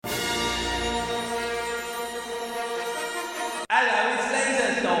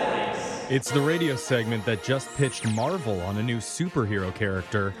It's the radio segment that just pitched Marvel on a new superhero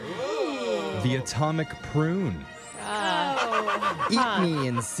character, the Atomic Prune. Eat me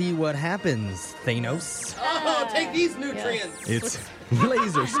and see what happens, Thanos. Oh, take these nutrients. It's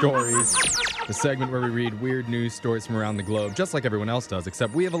Laser Stories, the segment where we read weird news stories from around the globe, just like everyone else does,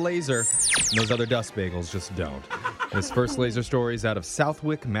 except we have a laser, and those other dust bagels just don't. This first laser story is out of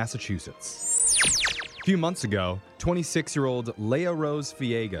Southwick, Massachusetts. A few months ago, 26-year-old Leah Rose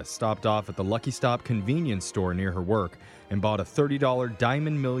Fiega stopped off at the Lucky Stop convenience store near her work and bought a $30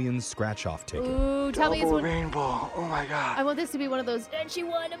 Diamond Millions scratch-off ticket. Ooh, tell me it's one. Rainbow. Oh my God. I want this to be one of those, and she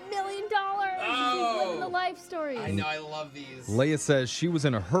won $1 million. Oh. She's living the life story. I know, I love these. Leah says she was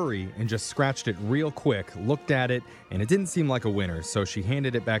in a hurry and just scratched it real quick, looked at it, and it didn't seem like a winner, so she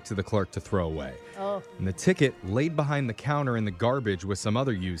handed it back to the clerk to throw away. Oh. And the ticket laid behind the counter in the garbage with some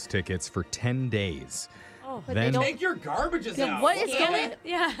other used tickets for 10 days. But Then- they don't. Take your garbages out. What is going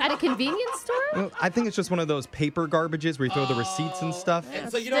Yeah. at a convenience store? Well, I think it's just one of those paper garbages where you throw the receipts and stuff.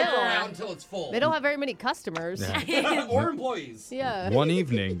 And so you don't go Still. around until it's full. They don't have very many customers. Or employees. Yeah. One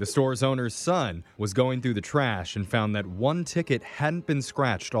evening, the store's owner's son was going through the trash and found that one ticket hadn't been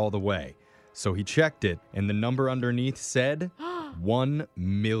scratched all the way. So he checked it, and the number underneath said $1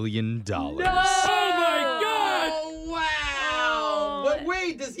 million. Oh, wow. But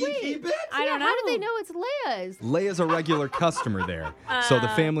wait, does he keep it? I don't know. How did they know it's Leia's? Leia's a regular customer there, so the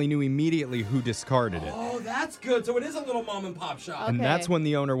family knew immediately who discarded it. Oh, that's good. So it is a little mom and pop shop. And Okay. that's when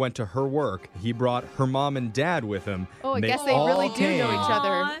the owner went to her work. He brought her mom and dad with him. Oh, I and guess they all really do know came. each other.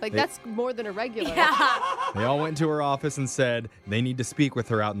 Aw. Like, They- that's more than a regular. They all went to her office and said they need to speak with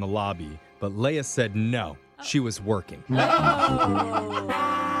her out in the lobby. But Leia said no. She was working.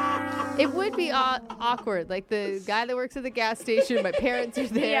 It would be awkward. Like, the guy that works at the gas station, my parents are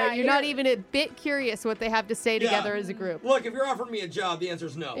there. Yeah, you're not even a bit curious what they have to say together as a group. Look, if you're offering me a job, the answer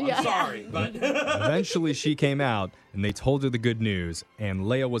is no. I'm Yeah. sorry, but Eventually, she came out, and they told her the good news. And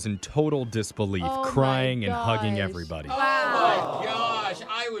Leia was in total disbelief, Oh my crying and hugging gosh. everybody. oh my gosh,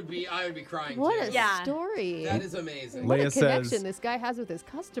 I would be crying What too. a Yeah. story. That is amazing. What a Leia connection says- this guy has with his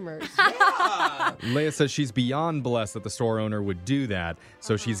customers. Yeah. Leia says she's beyond blessed that the store owner would do that,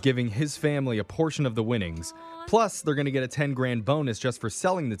 so she's giving his family a portion of the winnings. Plus, they're going to get a 10 grand bonus just for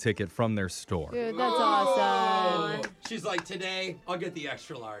selling the ticket from their store. Dude, that's awesome. She's like, today, I'll get the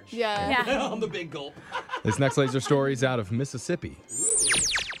extra large. Yeah. Yeah. On the big gulp. This next laser story is out of Mississippi.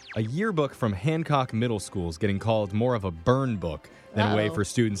 A yearbook from Hancock Middle School is getting called more of a burn book than a way Uh-oh. for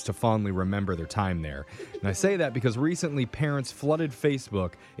students to fondly remember their time there. And I say that because recently parents flooded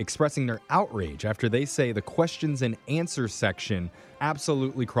Facebook expressing their outrage after they say the questions and answers section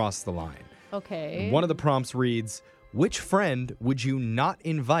absolutely crossed the line. Okay. One of the prompts reads, "Which friend would you not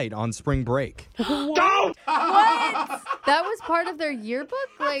invite on spring break?" That was part of their yearbook?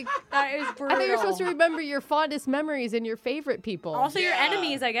 Like, That is brutal. I think you're supposed to remember your fondest memories and your favorite people. Also your Yeah.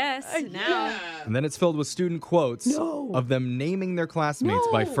 enemies, I guess. Now. Yeah. And then it's filled with student quotes of them naming their classmates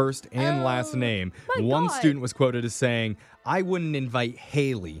by No. first and last name. my One God. student was quoted as saying, "I wouldn't invite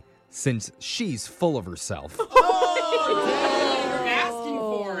Haley since she's full of herself." Oh, dang, you're asking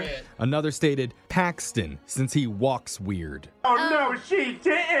for it. Another stated, "Paxton, since he walks weird." Oh no, she Oh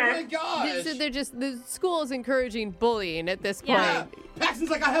didn't. my gosh. So they're just, the school is encouraging bullying at this point. Yeah. Paxton's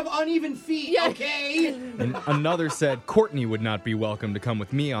like, I have uneven feet, Yeah. okay? And another said, "Courtney would not be welcome to come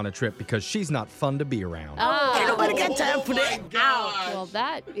with me on a trip because she's not fun to be around." Nobody got time for that. Well,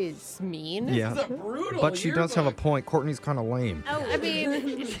 that is mean. Yeah. This is a brutal But she does have a yearbook. point. Courtney's kind of lame. Oh, I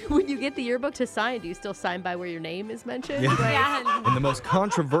mean, when you get the yearbook to sign, do you still sign by where your name is mentioned? Yeah. yeah. And the most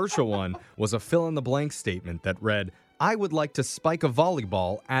controversial one was a fill-in-the-blank statement that read, "I would like to spike a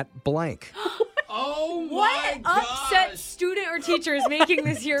volleyball at blank." Oh my What upset gosh. student or teacher is making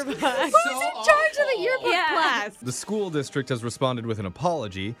this yearbook? So Who's in charge of the yearbook Yeah. class? The school district has responded with an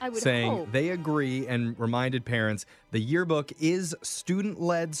apology, I would saying hope. they agree and reminded parents the yearbook is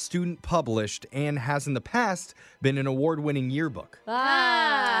student-led, student-published, and has in the past been an award-winning yearbook.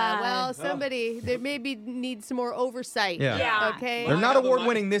 Well, somebody, there maybe needs some more oversight. Yeah. Yeah. Okay. They're not Yeah, the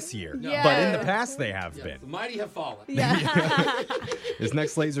award-winning this year, Yeah. but in the past they have Yes, been. the mighty have fallen. Yeah. This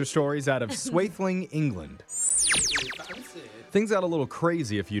next laser story is out of Swaithling, England. Fancy. Things got a little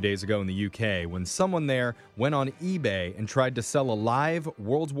crazy a few days ago in the UK when someone there went on eBay and tried to sell a live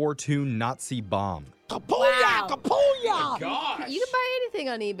World War II Nazi bomb. Wow. Gosh. You can buy anything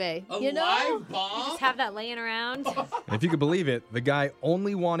on eBay. A you know? live bomb? Just have that laying around. And if you could believe it, the guy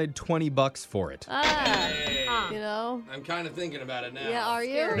only wanted $20 for it. Ah. You know? I'm kind of thinking about it now. Yeah, are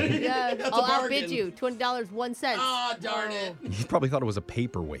you? Scary. Yeah. That's a I'll outbid bargain. you. $20, 1 cent. Oh, darn it. He probably thought it was a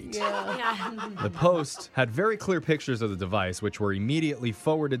paperweight. Yeah. Yeah. The Post had very clear pictures of the device, which were immediately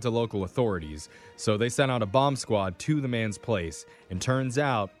forwarded to local authorities. So they sent out a bomb squad to the man's place, and turns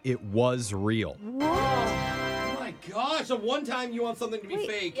out it was real. Oh my gosh. So one time you want something to be Wait,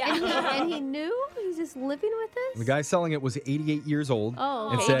 fake. And he knew? He's just living with this? The guy selling it was 88 years old. Oh,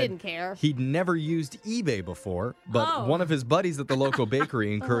 and okay. said He didn't care. He'd never used eBay before, but Oh. one of his buddies at the local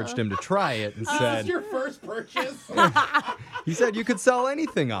bakery encouraged him to try it and Is this said, your first purchase? he said you could sell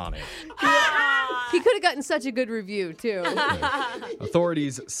anything on it. He could have gotten such a good review, too.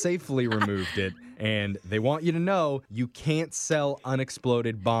 Authorities safely removed it, and they want you to know you can't sell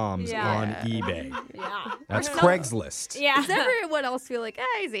unexploded bombs Yeah. on eBay. Yeah. That's So- Craigslist. Yeah. Does everyone else feel like,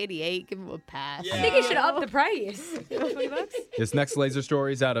 he's 88, give him a pass? Yeah. I think you should up the price. $20? This next laser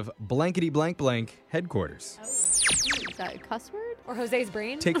story is out of blankety blank blank headquarters. Is that a cuss word? Or Jose's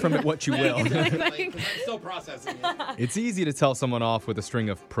brain? Take from it what you will. Like, 'cause I'm still processing it. It's easy to tell someone off with a string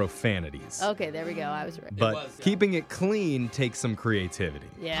of profanities. Okay, there we go. I was right. But was, yeah. keeping it clean takes some creativity.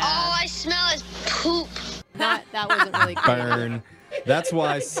 Yeah. All I smell is poop. That wasn't really clear. Burn. That's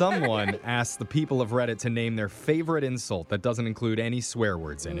why someone asked the people of Reddit to name their favorite insult that doesn't include any swear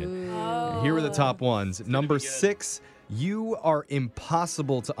words in it. And here are the top ones. Number 6, you are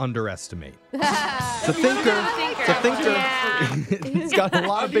impossible to underestimate. It's a thinker. It's a thinker. It's got a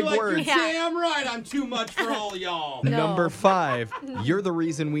lot I'd of be big like, words. You're damn right, I'm too much for all y'all. No. Number 5, you're the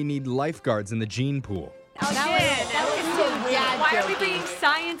reason we need lifeguards in the gene pool. That was too dad Why are we jokey. bringing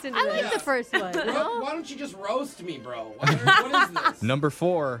science into I this? like the first one. Why don't you just roast me, bro? What is this? Number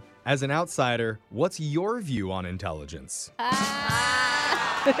 4, as an outsider, what's your view on intelligence?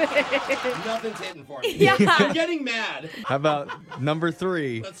 Nothing's hitting for me. Yeah. I'm getting mad. How about number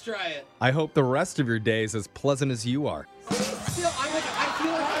 3, Let's try it. I hope the rest of your day is as pleasant as you are. Still, I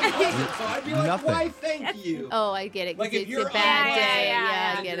feel like I'm pleasant, so I'd be like, Nothing. why thank you? Oh, I get it. 'cause Like, if it's you're a bad unpleasant, day. yeah,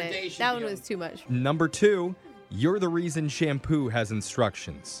 Yeah, I get your day it. should That be one was on. too much. Number 2, you're the reason shampoo has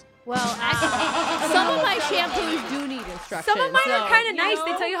instructions. Well, actually, some of my shampoos do need instructions. Some of mine so, are kind of you nice. know?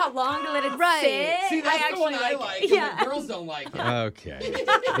 They tell you how long to let it Right. sit. See, that's I the one actually I like. it. Yeah. Yeah. The girls don't like it. Okay.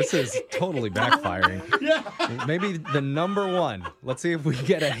 This is totally backfiring. Maybe the number 1. Let's see if we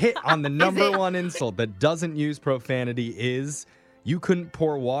get a hit on the number 1 insult that doesn't use profanity is you couldn't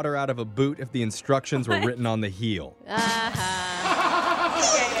pour water out of a boot if the instructions were written on the heel.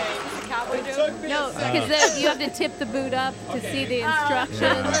 Cowboy joke. Took me No, a second. because you have to tip the boot up to see the instructions.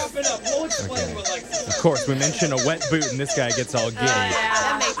 Wrap it up. We'll explain what like. Of course, we mention a wet boot and this guy gets all giddy.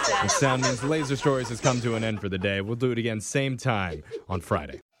 That makes The sense. sound means Laser Stories has come to an end for the day. We'll do it again same time on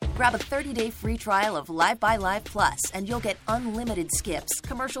Friday. Grab a 30-day free trial of Live by Live Plus, and you'll get unlimited skips,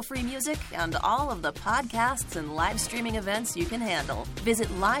 commercial-free music, and all of the podcasts and live streaming events you can handle. Visit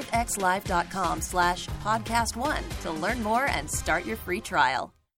livexlive.com/podcast1 to learn more and start your free trial.